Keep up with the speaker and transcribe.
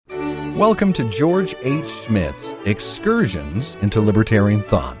Welcome to George H. Smith's Excursions into Libertarian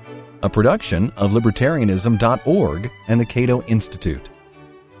Thought, a production of Libertarianism.org and the Cato Institute.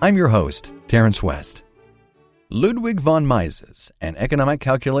 I'm your host, Terrence West. Ludwig von Mises, An Economic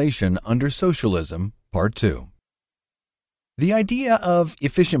Calculation Under Socialism, Part 2. The idea of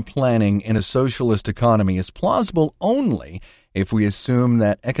efficient planning in a socialist economy is plausible only if we assume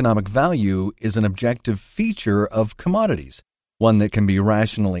that economic value is an objective feature of commodities, one that can be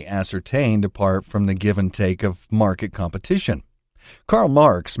rationally ascertained apart from the give and take of market competition. Karl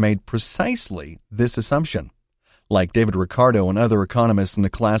Marx made precisely this assumption. Like David Ricardo and other economists in the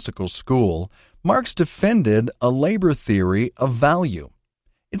classical school, Marx defended a labor theory of value.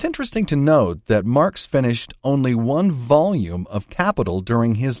 It's interesting to note that Marx finished only one volume of Capital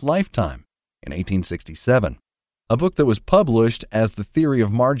during his lifetime, in 1867. A book that was published as the theory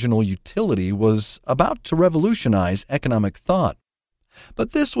of marginal utility was about to revolutionize economic thought.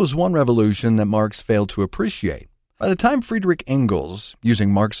 But this was one revolution that Marx failed to appreciate. By the time Friedrich Engels,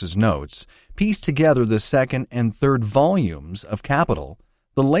 using Marx's notes, pieced together the second and third volumes of Capital,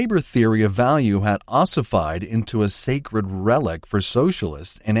 the labor theory of value had ossified into a sacred relic for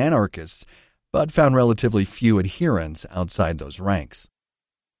socialists and anarchists, but found relatively few adherents outside those ranks.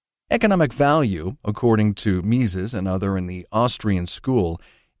 Economic value, according to Mises and others in the Austrian school,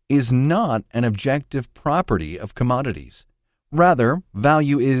 is not an objective property of commodities. Rather,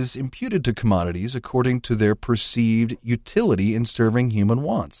 value is imputed to commodities according to their perceived utility in serving human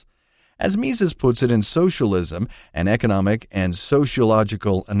wants. As Mises puts it in Socialism, an Economic and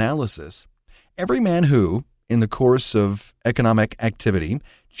Sociological Analysis, every man who, in the course of economic activity,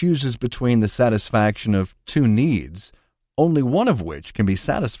 chooses between the satisfaction of two needs, only one of which can be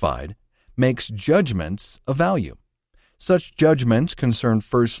satisfied, makes judgments of value. Such judgments concern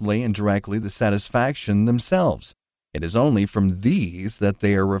firstly and directly the satisfaction themselves. It is only from these that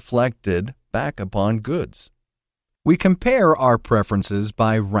they are reflected back upon goods. We compare our preferences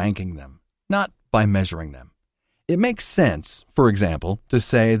by ranking them, not by measuring them. It makes sense, for example, to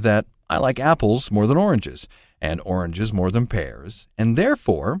say that I like apples more than oranges, and oranges more than pears, and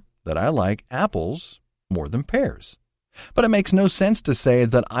therefore that I like apples more than pears. But it makes no sense to say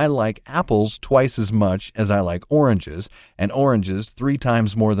that I like apples twice as much as I like oranges, and oranges 3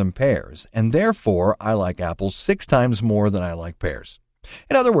 times more than pears, and therefore I like apples 6 times more than I like pears.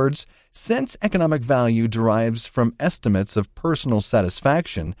 In other words, since economic value derives from estimates of personal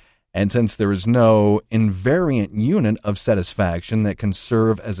satisfaction, and since there is no invariant unit of satisfaction that can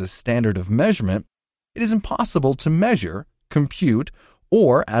serve as a standard of measurement, it is impossible to measure, compute,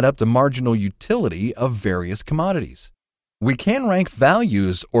 or add up the marginal utility of various commodities. We can rank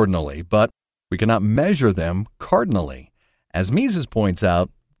values ordinally, but we cannot measure them cardinally. As Mises points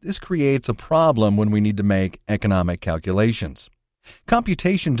out, this creates a problem when we need to make economic calculations.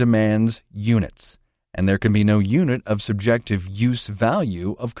 Computation demands units, and there can be no unit of subjective use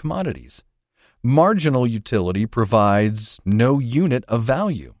value of commodities. Marginal utility provides no unit of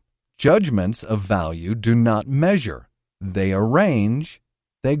value. Judgments of value do not measure. They arrange,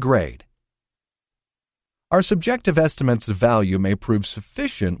 they grade. Our subjective estimates of value may prove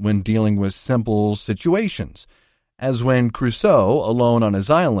sufficient when dealing with simple situations, as when Crusoe, alone on his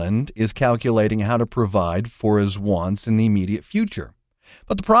island, is calculating how to provide for his wants in the immediate future.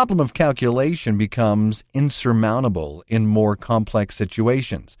 But the problem of calculation becomes insurmountable in more complex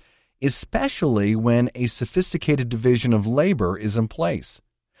situations, especially when a sophisticated division of labor is in place.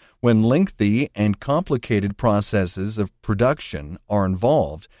 When lengthy and complicated processes of production are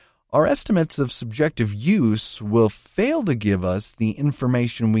involved, our estimates of subjective use will fail to give us the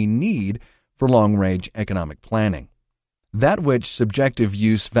information we need for long-range economic planning. That which subjective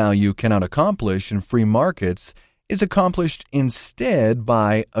use value cannot accomplish in free markets is accomplished instead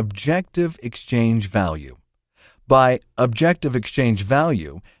by objective exchange value. By objective exchange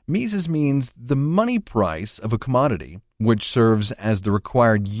value, Mises means the money price of a commodity, which serves as the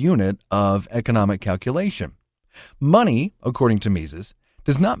required unit of economic calculation. Money, according to Mises,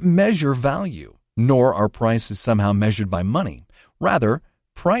 does not measure value, nor are prices somehow measured by money. Rather,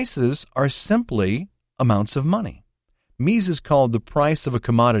 prices are simply amounts of money. Mises called the price of a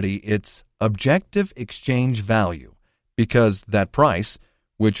commodity its objective exchange value, because that price,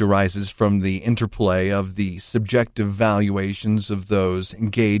 which arises from the interplay of the subjective valuations of those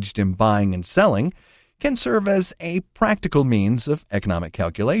engaged in buying and selling, can serve as a practical means of economic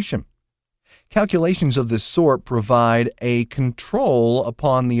calculation. Calculations of this sort provide a control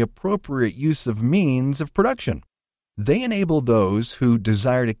upon the appropriate use of means of production. They enable those who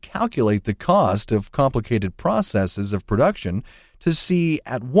desire to calculate the cost of complicated processes of production to see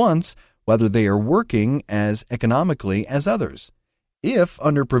at once whether they are working as economically as others. If,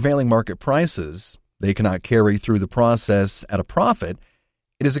 under prevailing market prices, they cannot carry through the process at a profit,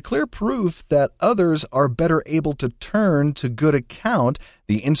 it is a clear proof that others are better able to turn to good account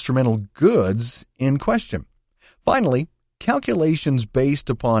the instrumental goods in question. Finally, calculations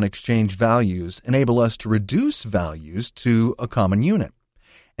based upon exchange values enable us to reduce values to a common unit.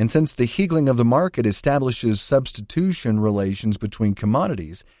 And since the Hegeling of the market establishes substitution relations between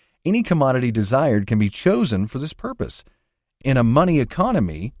commodities, any commodity desired can be chosen for this purpose. In a money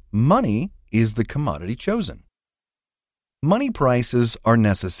economy, money is the commodity chosen. Money prices are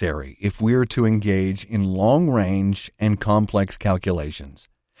necessary if we are to engage in long-range and complex calculations.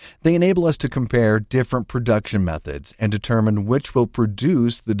 They enable us to compare different production methods and determine which will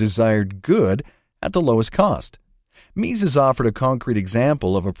produce the desired good at the lowest cost. Mises offered a concrete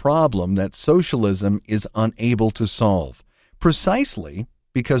example of a problem that socialism is unable to solve, precisely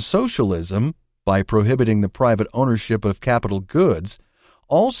because socialism, by prohibiting the private ownership of capital goods,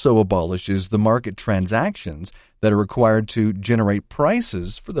 also abolishes the market transactions that are required to generate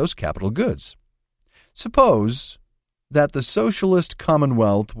prices for those capital goods. Suppose that the socialist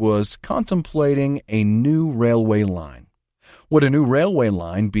commonwealth was contemplating a new railway line. Would a new railway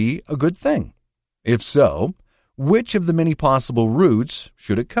line be a good thing? If so, which of the many possible routes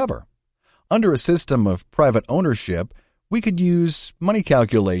should it cover? Under a system of private ownership, we could use money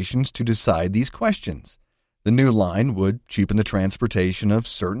calculations to decide these questions. The new line would cheapen the transportation of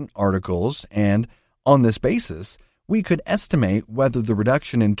certain articles, and on this basis, we could estimate whether the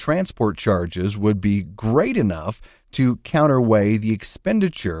reduction in transport charges would be great enough to counterweigh the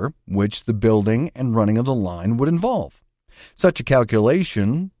expenditure which the building and running of the line would involve. Such a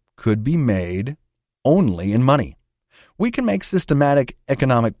calculation could be made only in money. We can make systematic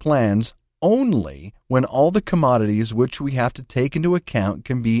economic plans only when all the commodities which we have to take into account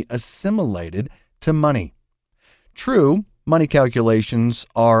can be assimilated to money. True, money calculations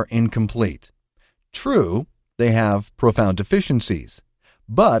are incomplete. True, they have profound deficiencies.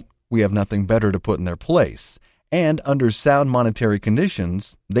 But we have nothing better to put in their place, and under sound monetary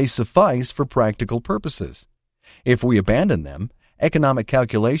conditions, they suffice for practical purposes. If we abandon them, economic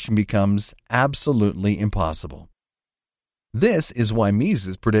calculation becomes absolutely impossible. This is why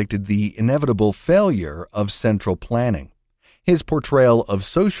Mises predicted the inevitable failure of central planning. His portrayal of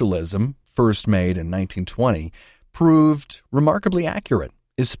socialism, first made in 1920, proved remarkably accurate,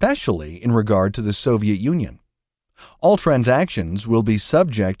 especially in regard to the Soviet Union. All transactions will be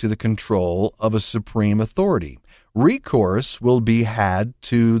subject to the control of a supreme authority. Recourse will be had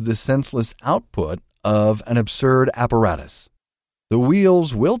to the senseless output of an absurd apparatus. The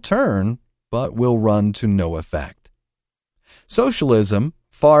wheels will turn, but will run to no effect. Socialism,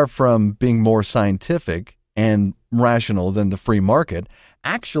 far from being more scientific and rational than the free market,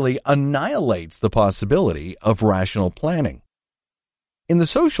 actually annihilates the possibility of rational planning. In the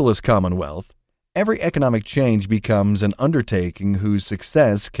socialist commonwealth, every economic change becomes an undertaking whose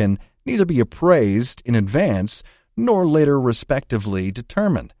success can neither be appraised in advance nor later respectively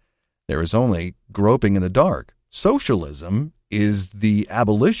determined. There is only groping in the dark. Socialism is the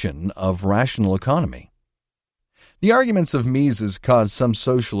abolition of rational economy. The arguments of Mises caused some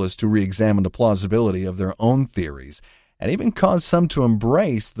socialists to re-examine the plausibility of their own theories, and even caused some to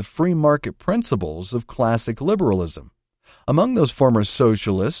embrace the free market principles of classic liberalism. Among those former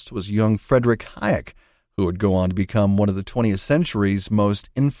socialists was young Friedrich Hayek, who would go on to become one of the 20th century's most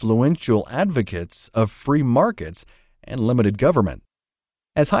influential advocates of free markets and limited government.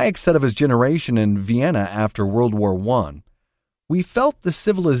 As Hayek said of his generation in Vienna after World War I, "We felt the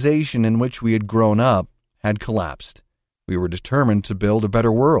civilization in which we had grown up had collapsed. We were determined to build a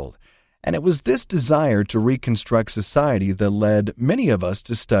better world, and it was this desire to reconstruct society that led many of us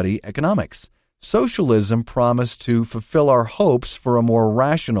to study economics. Socialism promised to fulfill our hopes for a more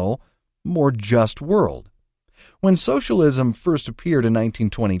rational, more just world." When socialism first appeared in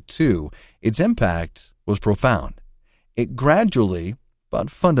 1922, its impact was profound. It gradually,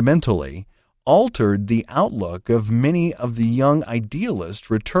 but fundamentally, altered the outlook of many of the young idealists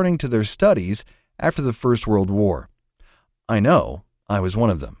returning to their studies after the First World War. I know I was one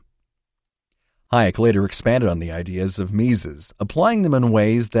of them. Hayek later expanded on the ideas of Mises, applying them in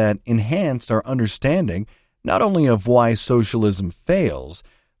ways that enhanced our understanding not only of why socialism fails,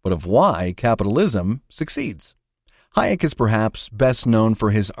 but of why capitalism succeeds. Hayek is perhaps best known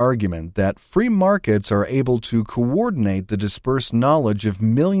for his argument that free markets are able to coordinate the dispersed knowledge of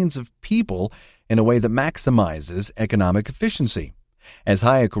millions of people in a way that maximizes economic efficiency. As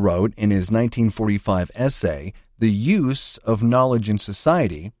Hayek wrote in his 1945 essay, The Use of Knowledge in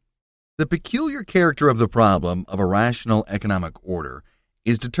Society, the peculiar character of the problem of a rational economic order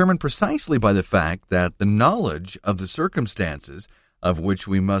is determined precisely by the fact that the knowledge of the circumstances of which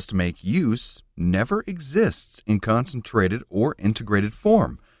we must make use, never exists in concentrated or integrated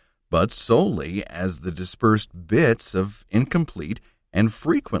form, but solely as the dispersed bits of incomplete and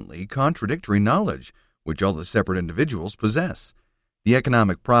frequently contradictory knowledge which all the separate individuals possess. The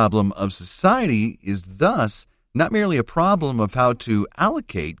economic problem of society is thus not merely a problem of how to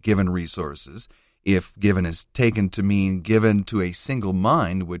allocate given resources, if given is taken to mean given to a single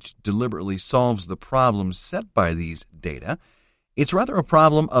mind which deliberately solves the problems set by these data. It's rather a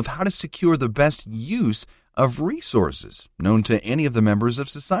problem of how to secure the best use of resources known to any of the members of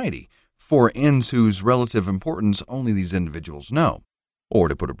society, for ends whose relative importance only these individuals know. Or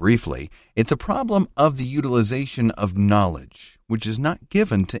to put it briefly, it's a problem of the utilization of knowledge, which is not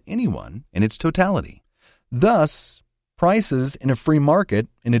given to anyone in its totality. Thus, prices in a free market,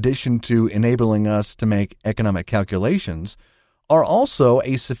 in addition to enabling us to make economic calculations, are also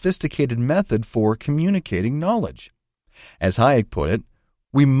a sophisticated method for communicating knowledge. As Hayek put it,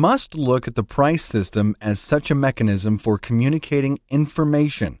 we must look at the price system as such a mechanism for communicating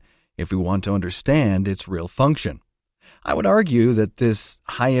information if we want to understand its real function. I would argue that this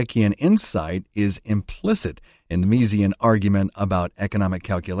Hayekian insight is implicit in the Misesian argument about economic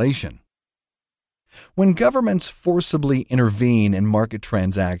calculation. When governments forcibly intervene in market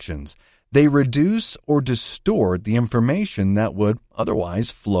transactions, they reduce or distort the information that would otherwise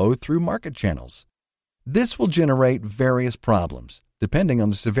flow through market channels. This will generate various problems, depending on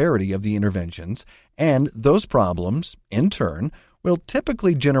the severity of the interventions, and those problems, in turn, will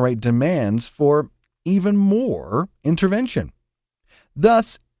typically generate demands for even more intervention.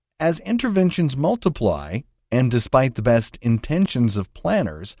 Thus, as interventions multiply, and despite the best intentions of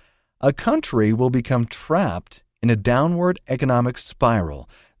planners, a country will become trapped in a downward economic spiral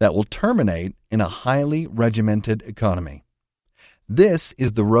that will terminate in a highly regimented economy. This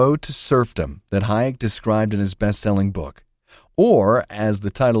is the road to serfdom that Hayek described in his best-selling book. Or, as the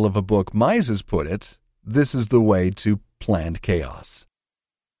title of a book Mises put it, this is the way to planned chaos.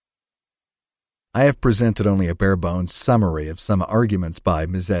 I have presented only a bare-bones summary of some arguments by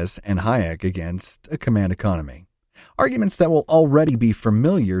Mises and Hayek against a command economy, arguments that will already be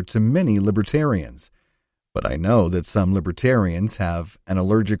familiar to many libertarians. But I know that some libertarians have an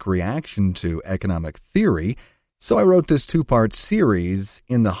allergic reaction to economic theory, so I wrote this two-part series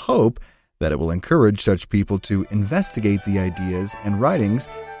in the hope that it will encourage such people to investigate the ideas and writings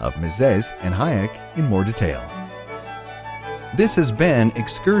of Mises and Hayek in more detail. This has been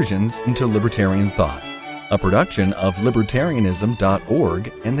Excursions into Libertarian Thought, a production of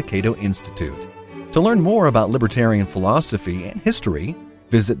libertarianism.org and the Cato Institute. To learn more about libertarian philosophy and history,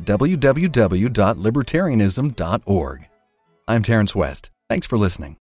 visit www.libertarianism.org. I'm Terrence West. Thanks for listening.